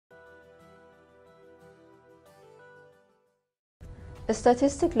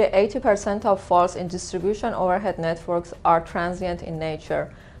Statistically, 80% of faults in distribution overhead networks are transient in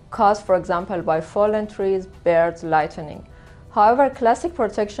nature, caused, for example, by fallen trees, birds, lightning. However, classic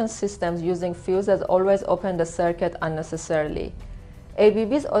protection systems using fuses always open the circuit unnecessarily.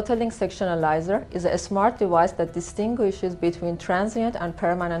 ABB's AutoLink Sectionalizer is a smart device that distinguishes between transient and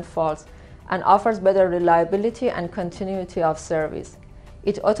permanent faults and offers better reliability and continuity of service.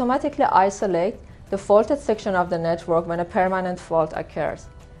 It automatically isolates the faulted section of the network when a permanent fault occurs.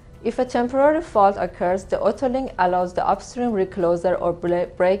 If a temporary fault occurs, the AutoLink allows the upstream recloser or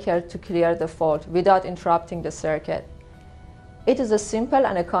breaker to clear the fault without interrupting the circuit. It is a simple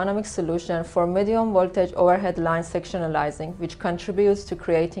and economic solution for medium voltage overhead line sectionalizing, which contributes to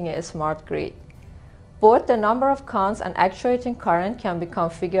creating a smart grid. Both the number of cons and actuating current can be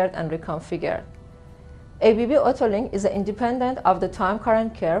configured and reconfigured. ABB AutoLink is independent of the time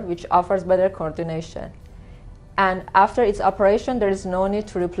current curve, which offers better coordination. And after its operation, there is no need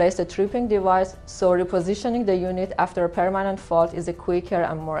to replace the tripping device, so repositioning the unit after a permanent fault is quicker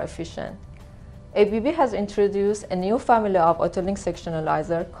and more efficient. ABB has introduced a new family of AutoLink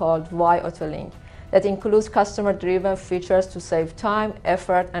sectionalizer called WiAutolink that includes customer-driven features to save time,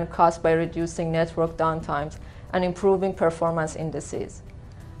 effort, and cost by reducing network downtimes and improving performance indices.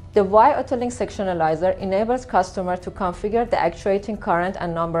 The WiAutolink sectionalizer enables customers to configure the actuating current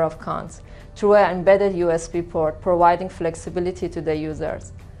and number of cons through an embedded USB port, providing flexibility to the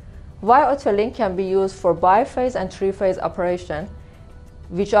users. WiAutolink can be used for biphase and three-phase operation,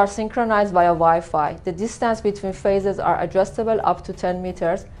 which are synchronized via Wi-Fi. The distance between phases are adjustable up to 10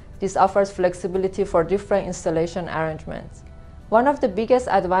 meters. This offers flexibility for different installation arrangements. One of the biggest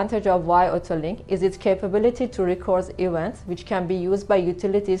advantages of WiAutolink is its capability to record events, which can be used by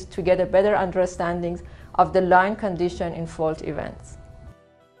utilities to get a better understanding of the line condition in fault events.